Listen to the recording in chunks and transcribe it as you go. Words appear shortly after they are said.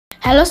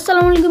Hello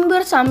আসসালামু আলাইকুম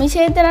viewers, আমি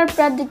শাহিদার আর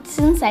আপনারা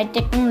দেখতেছেন সাইড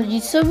টেকনোলজি।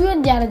 সো ভিউয়ার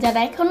যারা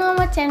এখনো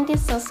আমার চ্যানেলটি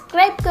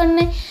সাবস্ক্রাইব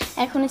করেননি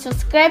এখনই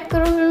সাবস্ক্রাইব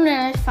করুন,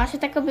 পাশে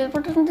থাকা বেল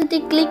বাটনটিতে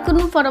ক্লিক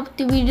করুন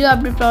পরবর্তী ভিডিও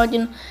আপডেট পাওয়ার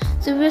জন্য।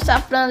 সো ভিউয়ার্স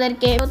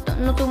আপনাদেরকে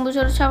নতুন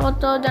বছরের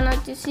স্বাগত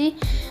জানাচ্ছি।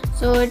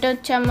 সো এটা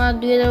হচ্ছে আমার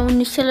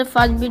 2019 সালের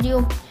ফার্স্ট ভিডিও।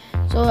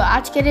 তো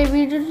আজকের এই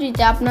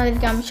ভিডিওটিতে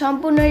আপনাদেরকে আমি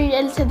সম্পূর্ণ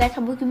ডিটেইলসে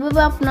দেখাবো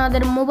কীভাবে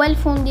আপনাদের মোবাইল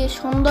ফোন দিয়ে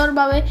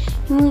সুন্দরভাবে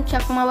হিমুন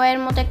চাকমা ভাইয়ের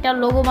মতো একটা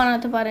লোগো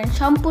বানাতে পারেন।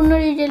 সম্পূর্ণ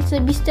ডিটেইলসে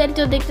বিস্তারিত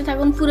দেখতে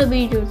থাকুন পুরো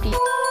ভিডিওটি।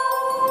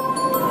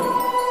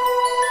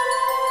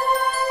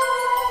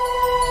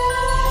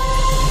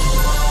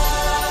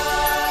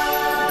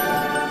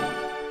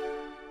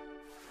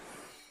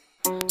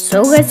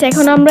 সো গাইস,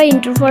 এখন আমরা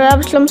ইন্ট্রো পরে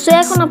আসলাম। সো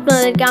এখন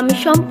আপনাদেরকে আমি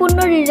সম্পূর্ণ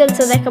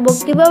ডিটেইলসে দেখাবো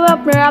কীভাবে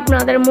আপনারা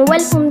আপনাদের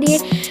মোবাইল ফোন দিয়ে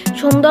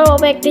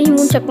সুন্দরভাবে একটা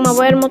হিমুন চাকমা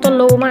ভাইয়ের মতো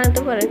লোগো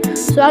বানাতে পারেন।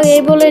 সো আগে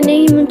এই বলে নেই,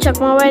 হিমুন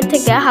চাকমা ভাইয়ের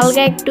থেকে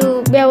হালকা একটু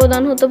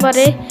ব্যবধান হতে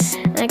পারে,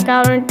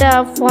 কারণ এটা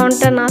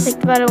ফন্টটা না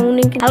থাকতে পারে,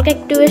 উনি হালকা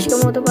একটু বেশ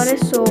কম হতে পারে।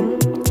 সো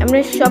এমনি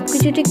সব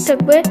কিছু ঠিক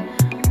থাকবে।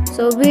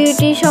 সো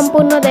ভিডিওটি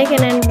সম্পূর্ণ দেখে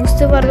নেন,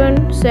 বুঝতে পারবেন।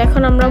 সো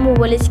এখন আমরা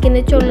মোবাইল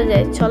স্ক্রিনে চলে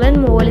যাই, চলেন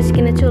মোবাইল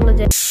স্ক্রিনে চলে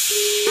যাই।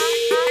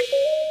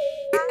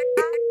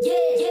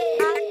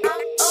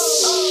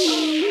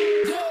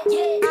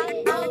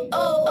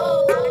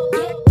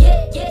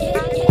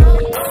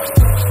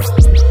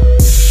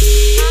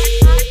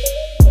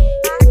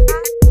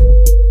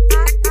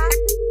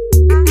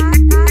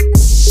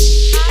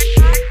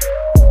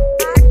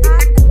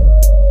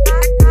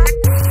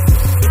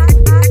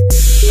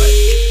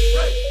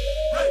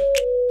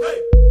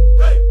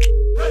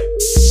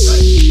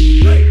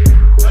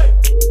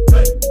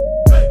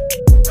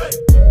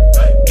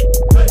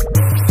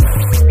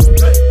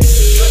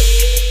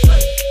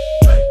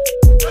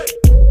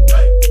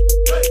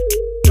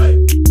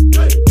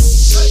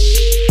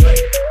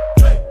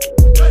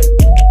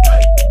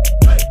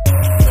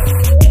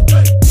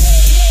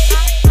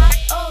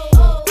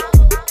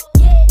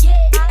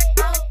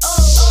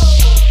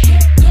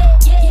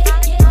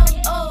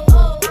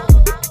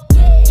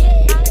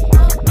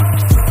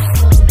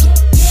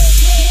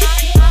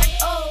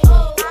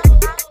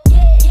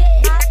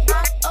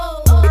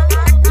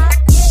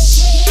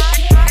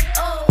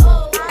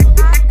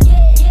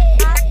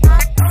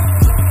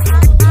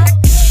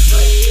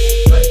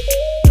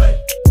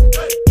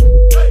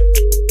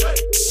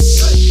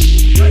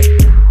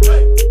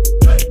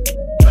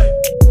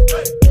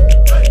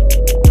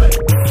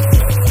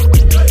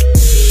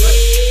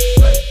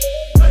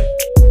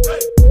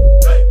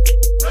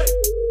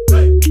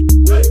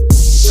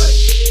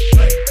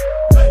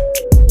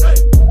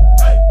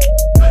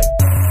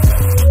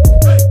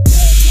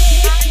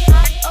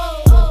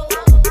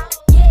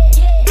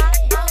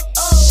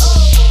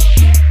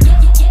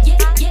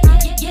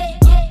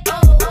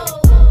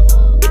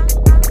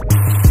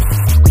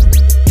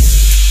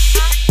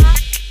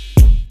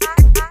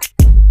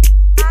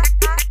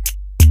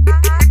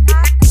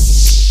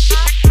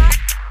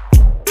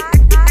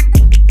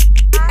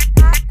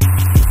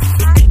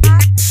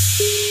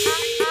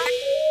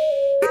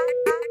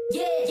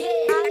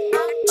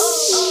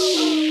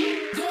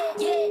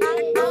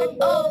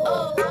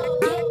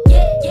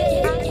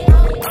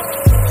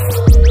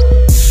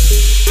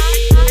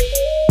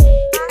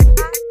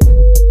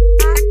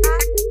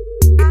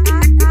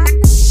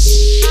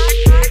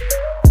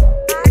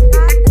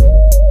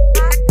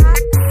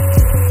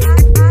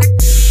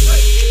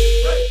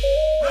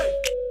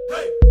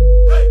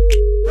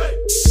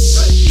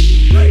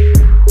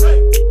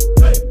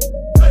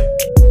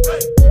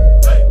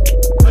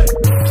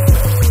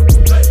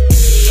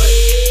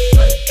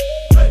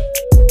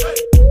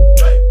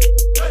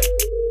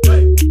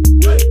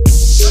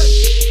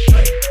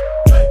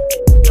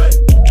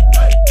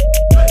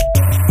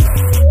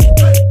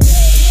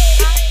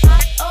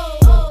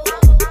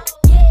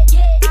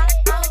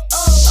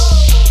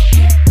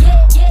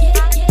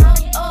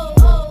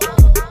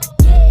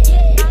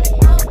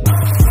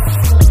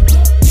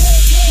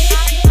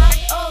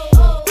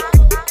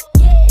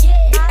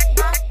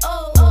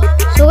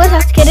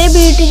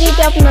 ভিডিওটি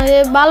যদি আপনাদের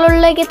ভালো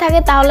লেগে থাকে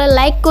তাহলে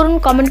লাইক করুন,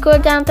 কমেন্ট করে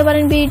জানাতে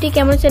পারেন ভিডিওটি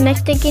কেমন হচ্ছে।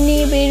 নেক্সট কি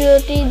নিয়ে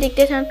ভিডিওটি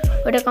দেখতে চান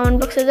ওটা কমেন্ট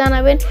বক্সে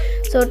জানাবেন।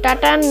 সো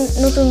টাটা,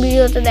 নতুন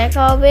ভিডিওতে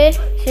দেখা হবে।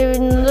 সে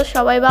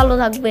সবাই ভালো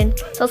থাকবেন।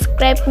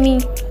 Subscribe me.